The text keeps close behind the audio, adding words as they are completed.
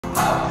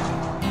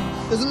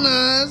Isn't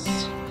nice?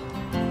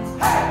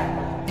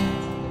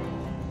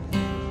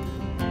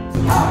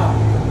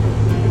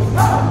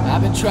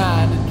 I've been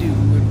trying to do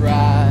it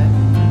right.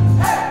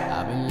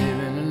 I've been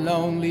living a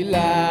lonely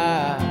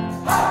life.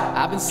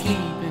 I've been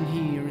sleeping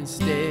here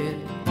instead.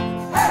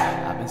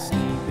 I've been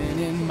sleeping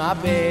in my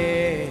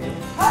bed.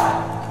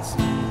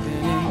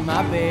 Sleeping in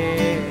my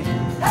bed.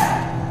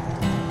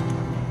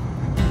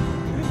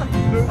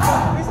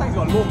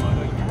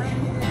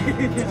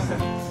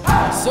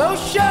 So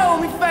show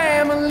me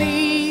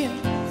family,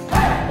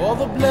 all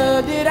the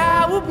blood that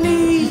I will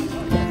bleed.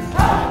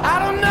 I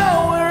don't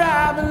know where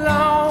I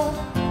belong.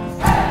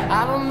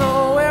 I don't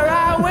know where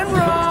I went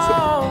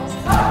wrong.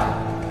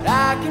 But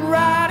I can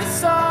write a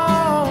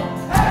song.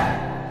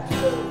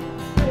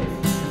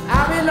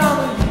 I belong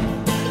with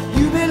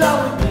you, you belong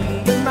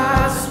with me,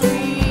 my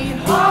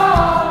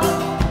sweetheart.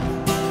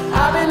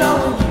 I belong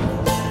with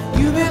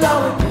you, you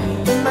belong with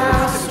me,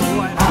 my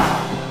sweetheart.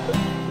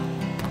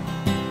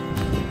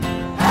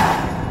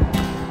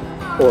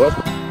 Oh,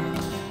 that's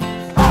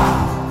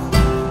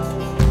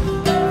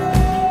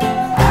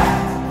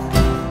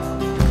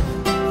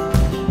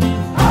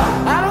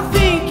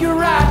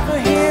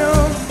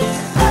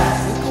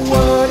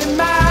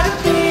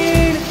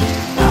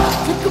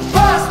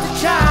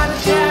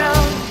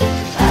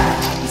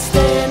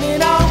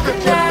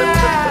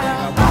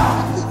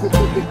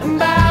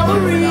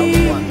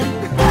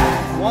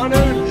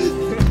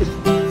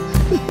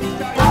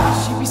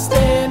She'd be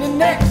standing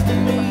next to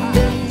me.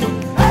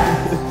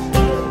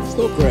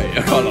 still great.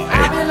 I can't lie.